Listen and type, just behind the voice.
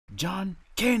John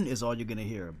Ken is all you're gonna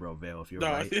hear, bro. Vale, if you're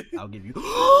right, I'll give you.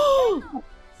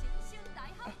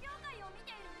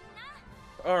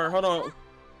 Alright, hold on.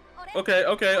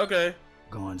 Okay.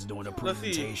 Gon's doing a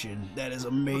presentation. That is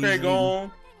amazing. Okay,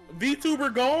 Gon.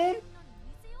 VTuber Gon?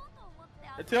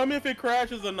 Tell me if it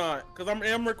crashes or not, because I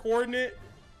am recording it.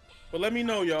 But let me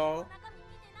know, y'all.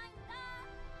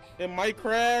 It might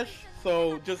crash,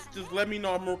 so just let me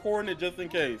know. I'm recording it just in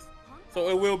case. So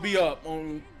it will be up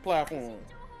on platforms.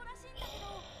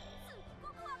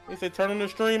 He said turn on the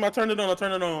stream. I turned it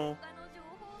on.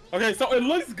 Okay, so it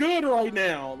looks good right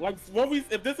now. Like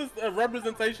if this is a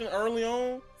representation early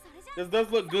on, this does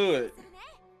look good.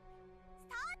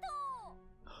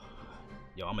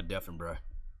 Yo, I'm a deafin, bro.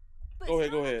 Go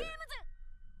ahead.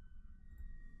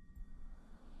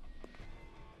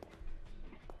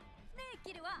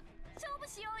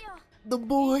 The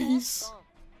boys.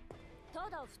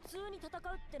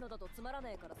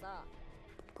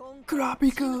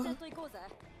 Kurapika.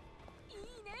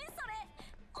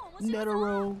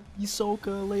 Netero,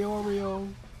 Hisoka, Leorio.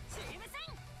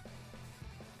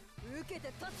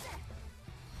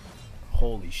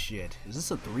 Holy shit. Is this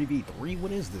a 3v3?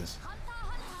 What is this?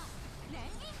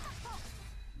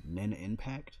 Nen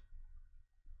Impact?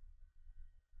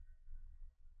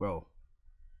 Bro.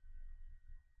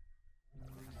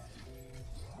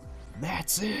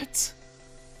 That's it.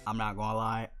 I'm not gonna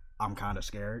lie. I'm kind of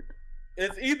scared.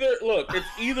 It's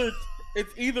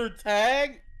either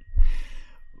tag,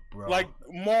 bro, like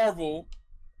Marvel,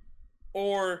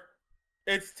 or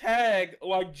it's tag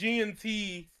like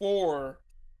GNT4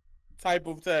 type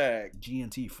of tag.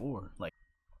 GNT4, like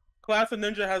Class of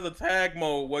Ninja has a tag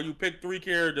mode where you pick 3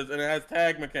 characters and it has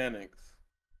tag mechanics.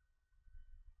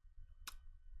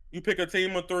 You pick a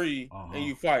team of 3 and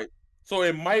you fight. So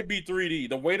it might be 3D.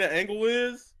 The way the angle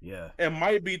is, yeah, it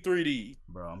might be 3D.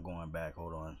 Bro, I'm going back.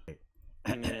 Hold on.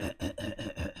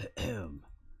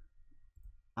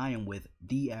 I am with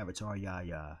the Avatar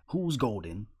Yaya, who's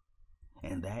golden,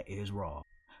 and that is Raw.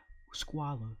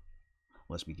 Squalor.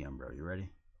 Let's begin, bro. You ready?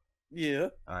 Yeah.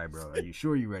 Alright, bro. Are you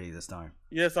sure you're ready this time?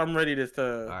 Yes, I'm ready this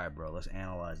time. Alright, bro. Let's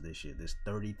analyze this shit. This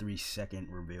 33-second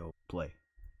reveal play.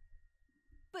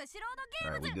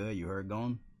 Alright, we good? You heard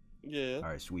going? Yeah.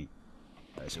 Alright, sweet.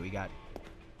 Alright, so we got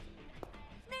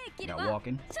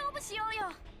walking.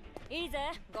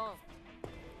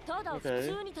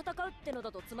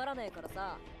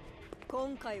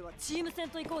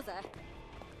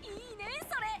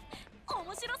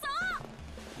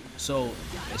 So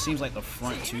it seems like the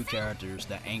front 2 characters,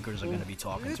 the anchors, are gonna be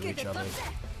talking to each other.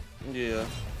 Yeah.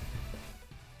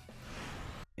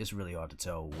 It's really hard to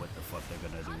tell what the fuck they're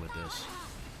gonna do with this.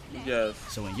 Yes.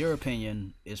 So in your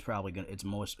opinion, it's probably gonna it's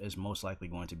most likely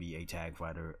going to be a tag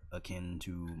fighter akin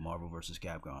to Marvel vs.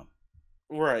 Capcom.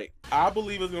 Right. I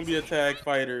believe it's gonna be a tag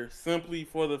fighter simply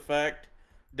for the fact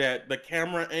that the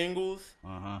camera angles,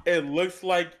 it looks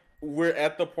like we're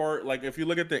at the part, like if you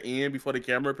look at the end before the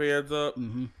camera pans up,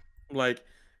 like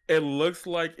it looks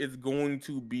like it's going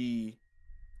to be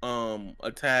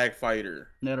a tag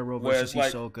fighter. Netero versus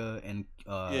Hisoka and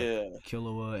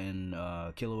Killua and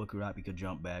Killua Kurapika could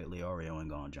jump back, Leorio and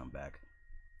Gon jump back.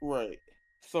 Right.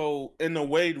 So in a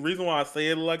way, the reason why I say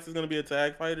it looks is gonna be a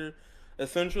tag fighter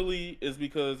essentially is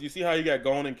because you see how you got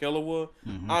Gon and Killua?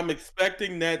 I'm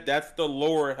expecting that's the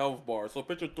lower health bar. So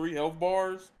picture 3 health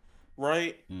bars,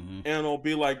 right? And it'll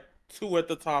be like 2 at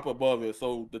the top above it.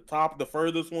 So the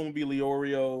furthest one will be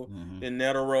Leorio, then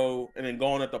Netero, and then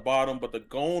Gon at the bottom. But the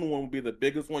Gon one will be the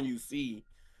biggest one you see,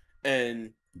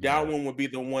 and that one would be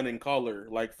the one in color,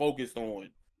 like focused on.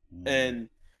 And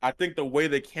I think the way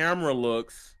the camera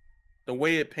looks, the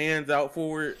way it pans out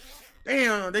forward,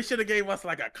 damn, they should have gave us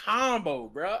like a combo,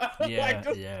 bro.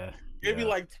 Yeah, It'd be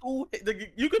like 2.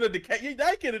 You could have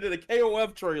that could have did a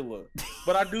KOF trailer,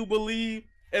 but I do believe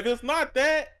if it's not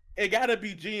that, it gotta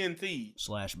be GNT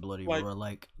 / Bloody Roar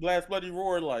like. Bloody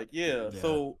Roar like, yeah.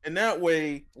 So in that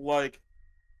way, like,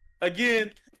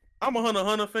 again, I'm a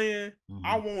Hunter fan.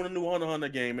 I want a new Hunter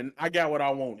game, and I got what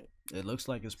I wanted. It looks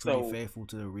like it's pretty faithful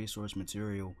to the resource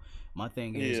material. My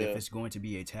thing is, if it's going to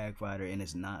be a tag fighter and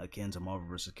it's not akin to Marvel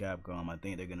vs. Capcom, I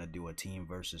think they're gonna do a team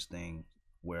versus thing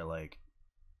where like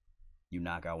you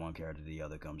knock out one character, the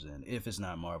other comes in. If it's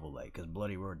not Marvel like, because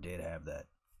Bloody Roar did have that.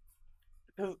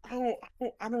 Cause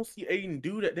I don't see Aiden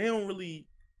do that. They don't really.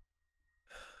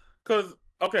 Cause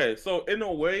okay, so in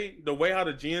a way, the way how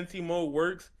the GNT mode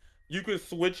works, you can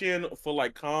switch in for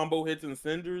like combo hits and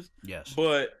cinders. Yes.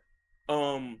 But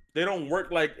they don't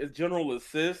work like as general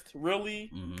assist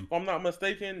really. If I'm not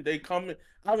mistaken, they come.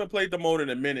 I haven't played the mode in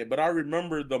a minute, but I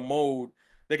remember the mode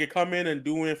they could come in and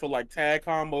do it for like tag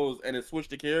combos and then switch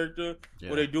the character,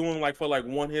 or they're doing like for like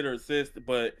one hit or assist,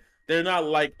 but they're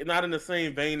not in the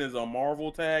same vein as a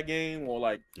Marvel tag game or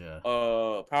like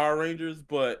Power Rangers,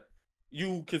 but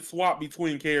you can swap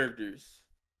between characters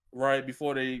right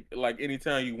before they like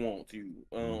anytime you want to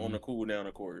on the cooldown,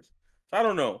 of course. So I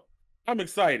don't know. I'm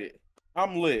excited.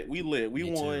 I'm lit. We lit. We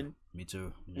won. Me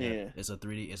too. Yeah. It's a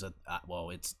 3D. It's a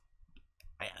it's.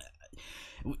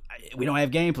 We don't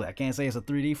have gameplay. I can't say it's a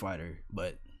 3D fighter,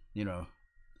 but you know,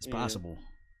 it's possible.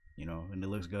 You know, and it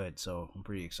looks good. So I'm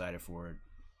pretty excited for it.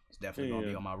 It's definitely gonna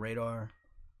be on my radar.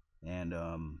 And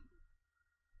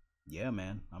yeah,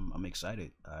 man, I'm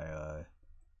excited. I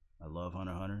love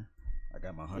Hunter x Hunter. I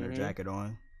got my Hunter jacket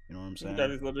on. You know what I'm saying?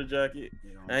 Got his leather jacket.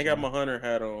 You know I ain't got my Hunter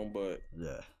hat on, but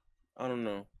yeah, I don't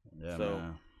know. Yeah, so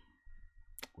man.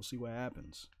 We'll see what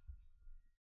happens.